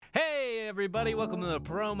everybody, welcome to the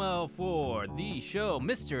promo for the show,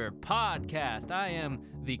 Mr. Podcast. I am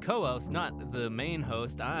the co-host, not the main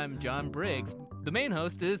host. I'm John Briggs. The main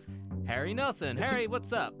host is Harry Nelson. Harry,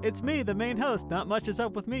 what's up? It's me, the main host. Not much is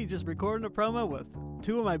up with me, just recording a promo with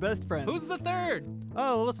two of my best friends. Who's the third?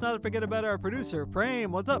 Oh, let's not forget about our producer,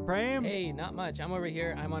 Prem. What's up, Prem? Hey, not much. I'm over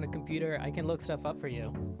here. I'm on a computer. I can look stuff up for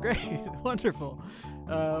you. Great, wonderful.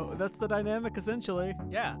 That's the dynamic, essentially.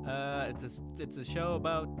 Yeah, it's a show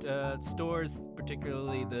about stores,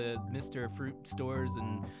 particularly the Mr. Fruit stores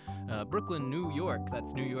in Brooklyn, New York.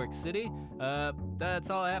 That's New York City. That's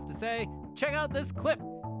all I have to say. Check out this clip.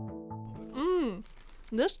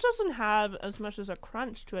 This doesn't have as much as a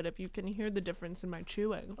crunch to it, if you can hear the difference in my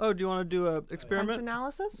chewing. Oh, do you want to do an Crunch experiment?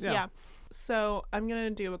 analysis? Yeah. So I'm going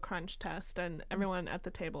to do a crunch test, and everyone at the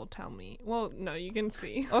table tell me. Well, no, you can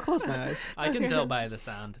see. I'll close my eyes. I can tell by the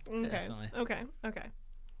sound. Okay. Definitely. Okay.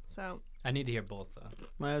 So I need to hear both, though.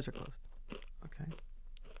 My eyes are closed. Okay.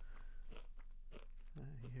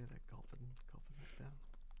 You hear that gulping like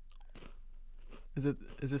that.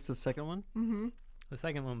 Is this the second one? The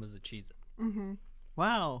second one was a Cheez-It.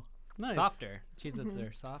 Wow. Nice. Softer. Cheez-Its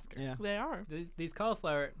are softer. Yeah. they are. These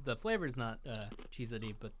cauliflower, the flavor's not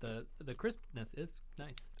Cheez-It-y, but the crispness is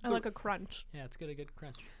nice. I like a crunch. Yeah, it's got a good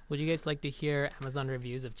crunch. Would you guys like to hear Amazon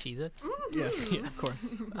reviews of Cheez-Its? Yes, of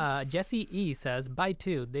course. Jesse E says, buy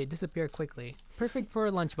two. They disappear quickly. Perfect for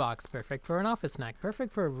a lunchbox. Perfect for an office snack.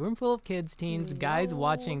 Perfect for a room full of kids, teens, guys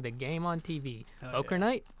watching the game on TV. Poker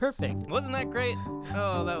night? Perfect. Wasn't that great?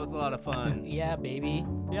 Oh, that was a lot of fun. Yeah, baby.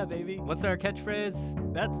 Yeah, baby. What's our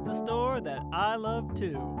catchphrase? That's the store that I love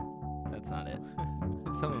too. That's not it.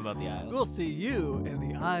 Something about the aisles. We'll see you in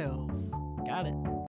the aisles. Got it.